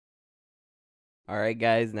Alright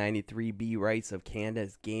guys, 93B Rice of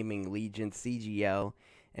Canada's Gaming Legion CGL,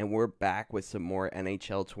 and we're back with some more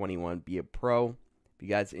NHL 21 Be a Pro. If you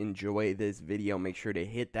guys enjoy this video, make sure to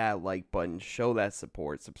hit that like button, show that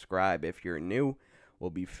support, subscribe if you're new. We'll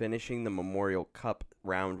be finishing the Memorial Cup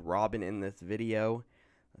round robin in this video.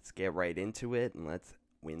 Let's get right into it and let's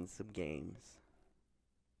win some games.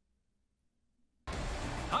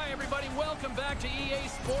 Hi everybody, welcome back to EA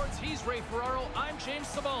Sports. He's Ray Ferraro, I'm James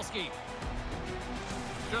Cebulski.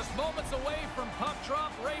 Just moments away from puck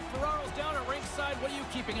drop, Ray Ferraro's down at ringside. What are you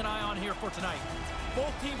keeping an eye on here for tonight?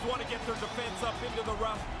 Both teams want to get their defense up into the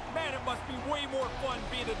rough. Man, it must be way more fun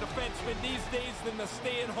being a defenseman these days than the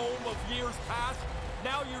stay-at-home of years past.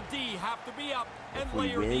 Now your D have to be up and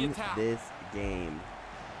layer the attack. If we win this game,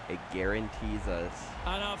 it guarantees us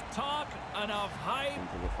enough talk, enough hype.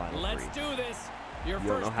 Into the final Let's three. do this. You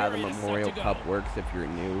don't know how the Memorial Cup works if you're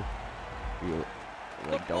new. You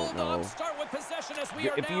don't know.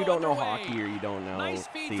 If you don't know hockey or you don't know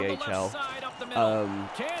CHL,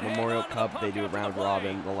 Memorial Cup, they do a round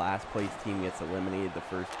robin. The last place team gets eliminated. The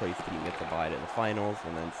first place team gets a bye to the finals,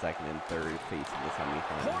 and then second and third face in the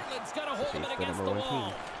semifinals. Portland's got a hold of it The against the number one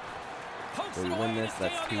wall. team. So we win this,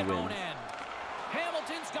 that's 2 wins.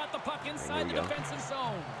 Hamilton's got the puck inside the defensive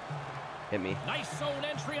zone. Hit me. Nice zone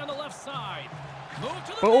entry on the left side. Move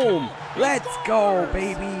to the Boom! middle. Let's go,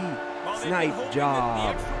 baby! Snipe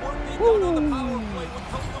job. Woo!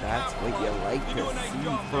 That's what you like to see.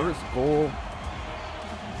 First goal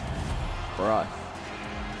for us.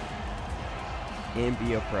 And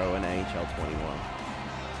be a pro in NHL 21.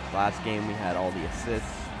 Last game we had all the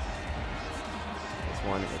assists. This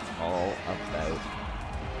one, it's all about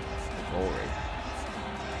the goal rate.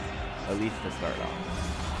 At least to start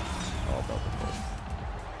off. All about the goals.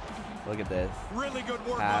 Look at this. Really good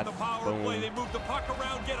work Pass, on the power boom. play. They move the puck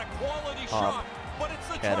around, get a quality Pop. shot, but it's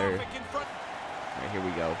the Header. traffic in front. All right, here we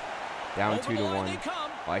go. Down Over 2 to the line 1. they come.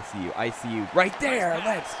 Oh, I see you. I see you. Right there.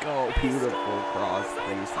 Let's go. Beautiful cross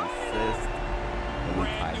face assist. And we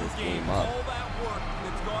tie this game up. All that work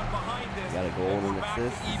that's gone behind this. We got a goal and an we're back to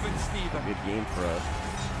assist. even Steven. A good game for us.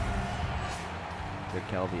 Good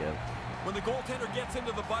Kelviev. When the goaltender gets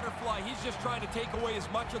into the butterfly, he's just trying to take away as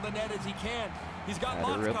much of the net as he can. He's got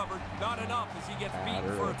lots covered, not enough as he gets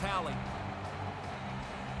beaten for a tally.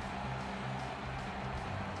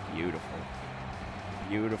 Beautiful.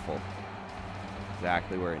 Beautiful.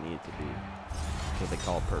 Exactly where it needed to be. That's what they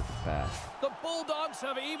call perfect pass. The Bulldogs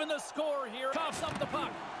have even the score here. Coughs up the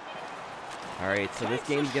puck. Alright, so this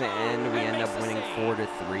game's going to end. We end up winning 4 to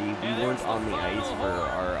 3. We weren't on the ice for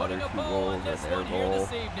our other 2 goals or their goal.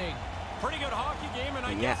 Pretty good hockey game,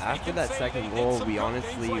 and Yeah, after that second goal, we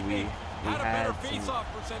honestly, we had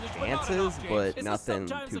some chances, but nothing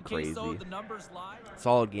too crazy.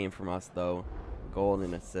 Solid game from us, though. Goal and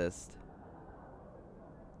an assist.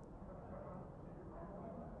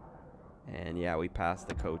 And yeah, we passed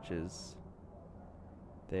the coach's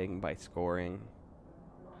thing by scoring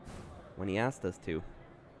when he asked us to.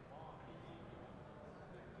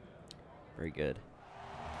 Very good.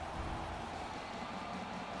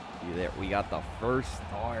 There, we got the first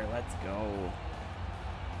star. Let's go.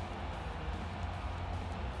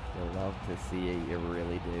 You love to see it. You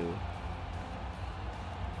really do.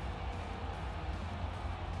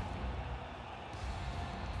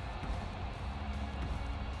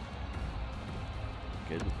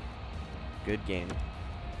 Good game.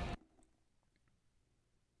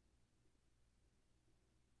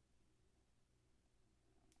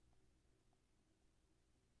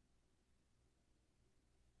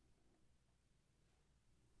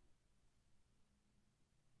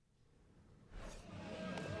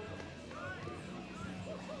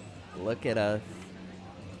 Look at us.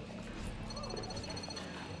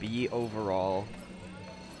 B overall.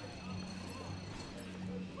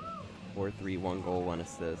 4-3, 1 goal, 1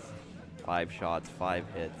 assist. 5 shots, 5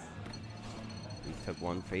 hits. We took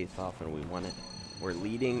 1 face-off and we won it. We're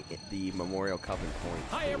leading the Memorial Cup in points.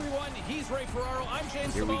 Hi everyone, he's Ray Ferraro. I'm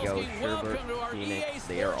James Here we go, Cebulski. Welcome to our Phoenix. EA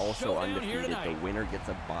They are Sports also Showdown here undefeated. tonight. The winner gets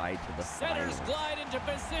a bye to the Centers finals. glide into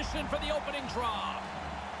position for the opening draw.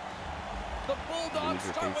 The Bulldogs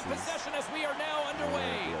start with possession as we are now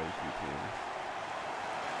underway.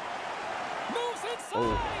 Moves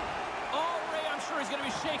inside. Oh, Ray, I'm sure he's going to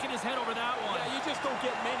be shaking his head over that one. Yeah, you just don't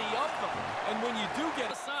get many of them. And when you do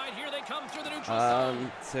get aside, here they come through the neutral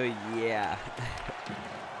zone. So yeah.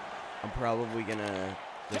 I'm probably gonna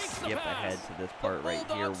just skip ahead to this part right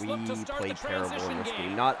here. We played terrible in this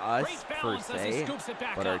game. Not us per se,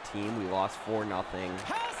 but our team. We lost 4-0.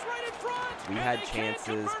 Pass right in front. We had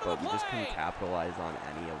chances, but we just couldn't capitalize on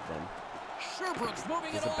any of them. Sherbrooke's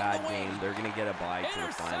moving It's it a along bad the wing. game. They're going to get a bye to the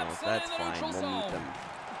Intercepts finals. it That's in the fine. neutral We'll meet zone. them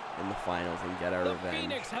in the finals and get our The revenge.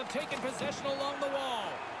 Phoenix have taken possession along the wall.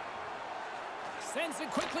 Sends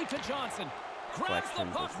it quickly to Johnson. Grabs the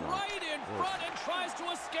Deflection puck does not right in work. front and tries to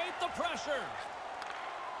escape the pressure.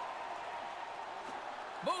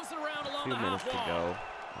 Moves it around along 2 the minutes half to wall. go.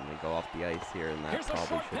 I'm going to go off the ice here, and that Here's a probably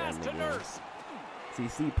short should pass end the to game. Nurse. See,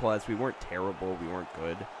 C+, we weren't terrible. We weren't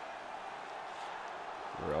good.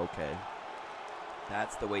 We're okay.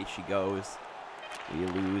 That's the way she goes. We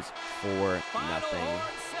lose 4-0. Final horn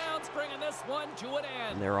sounds, bringing this one to an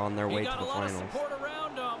end. And they're on their way He got to the a lot finals. of support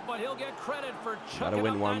around him, but he'll get credit for Got chucking to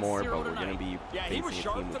win up one that more, zero but we're going to tonight. be Yeah, he was facing a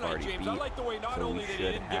sharp team we've tonight, already James. beat. I like the way not so only we that he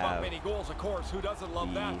should didn't give up have any goals, of course, who doesn't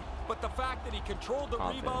love that, the but the fact that he controlled the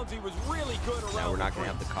confidence. rebounds, he was really good around. Now we're not the going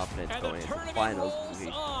to have the crease. confidence And going the into the tournament finals rolls because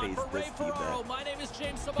we on face for Ray this team Ferraro. that My name is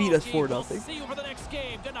James Sabowski. beat us 4-0. We'll see you for the next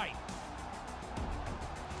game. Good night.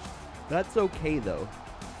 That's okay, though.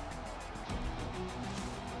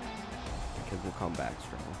 Because we'll come back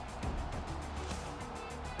strong.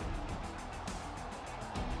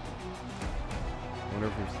 I wonder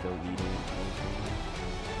if we're still leading.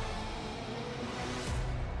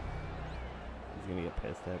 He's going to get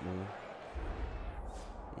pissed at me.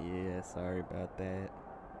 Yeah, sorry about that.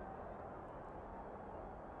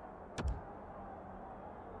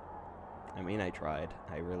 I mean, I tried.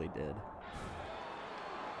 I really did.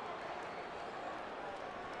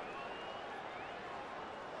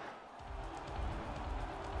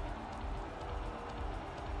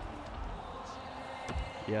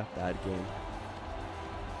 Yeah, bad game.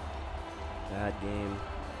 Bad game.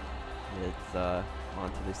 It's on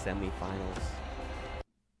to the semifinals.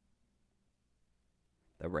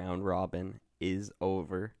 The round robin is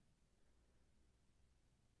over.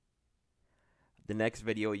 The next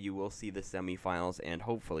video you will see the semifinals and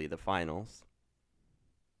hopefully the finals.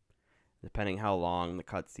 Depending how long the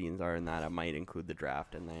cutscenes are in that, I might include the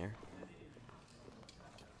draft in there.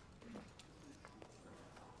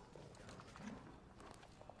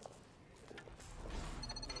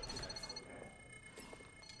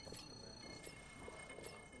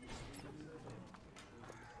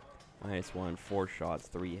 -1, 4 shots,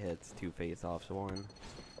 3 hits, 2 face-offs, 1.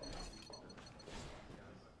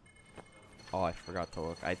 Oh, I forgot to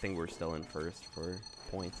look. I think we're still in first for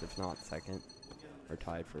points, if not second. Or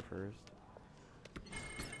tied for first.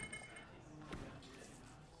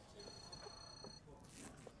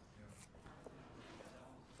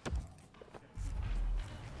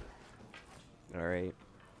 Alright.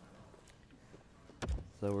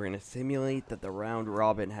 So we're going to simulate that the round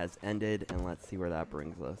robin has ended, and let's see where that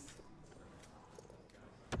brings us.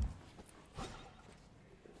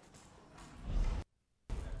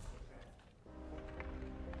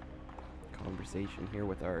 Conversation here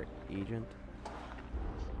with our agent.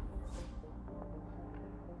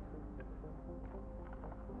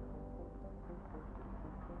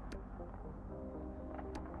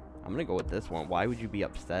 I'm gonna go with this one. Why would you be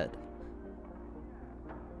upset?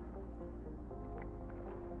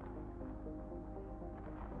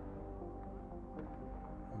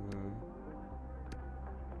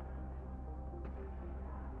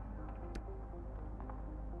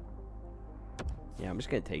 Yeah, I'm just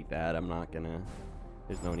gonna take that. I'm not gonna...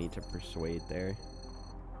 There's no need to persuade there.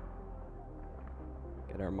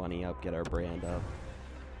 Get our money up, get our brand up.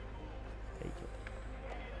 Take it.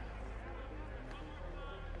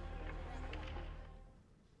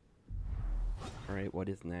 Alright, what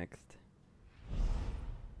is next?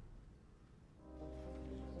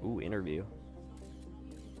 Ooh, interview.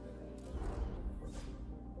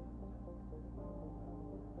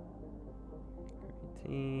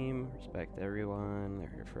 Team, respect everyone, they're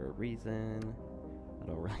here for a reason. I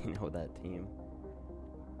don't really know that team.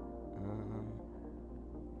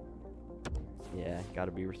 Yeah,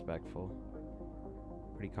 gotta be respectful.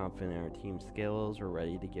 Pretty confident in our team skills, we're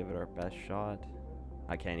ready to give it our best shot.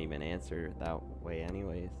 I can't even answer that way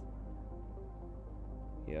anyways.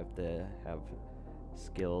 You have to have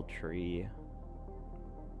skill tree,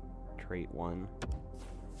 trait 1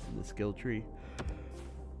 in the skill tree.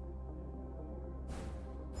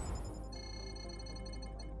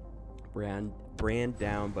 Brand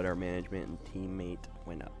down, but our management and teammate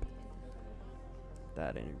went up.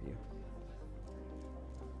 That interview.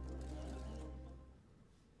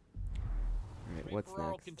 All right, what's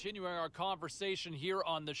next? Continuing our conversation here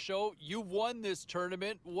on the show, you won this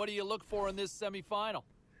tournament. What do you look for in this semifinal?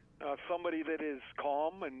 Somebody that is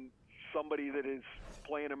calm and somebody that is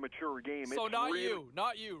playing a mature game. So it's not really,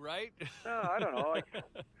 you, right? I don't know.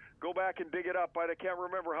 Go back and dig it up. I can't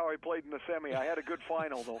remember how I played in the semi. I had a good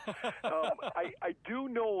final, though. I do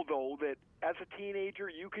know, though, that as a teenager,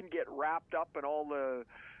 you can get wrapped up in all the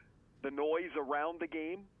noise around the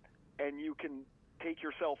game, and you can take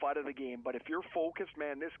yourself out of the game. But if you're focused,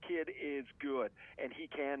 man, this kid is good, and he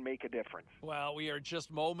can make a difference. Well, we are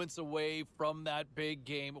just moments away from that big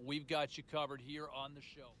game. We've got you covered here on the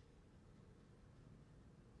show.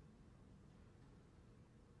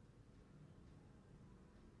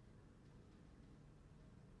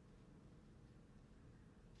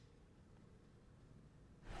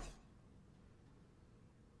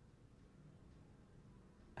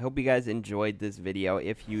 I hope you guys enjoyed this video.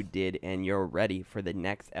 If you did and you're ready for the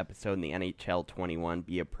next episode in the NHL 21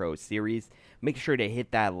 Be a Pro series, make sure to hit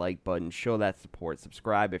that like button, show that support,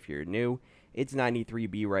 subscribe if you're new. It's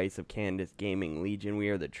 93B Rice of Canada's Gaming Legion. We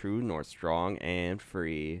are the true, north, strong, and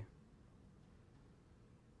free.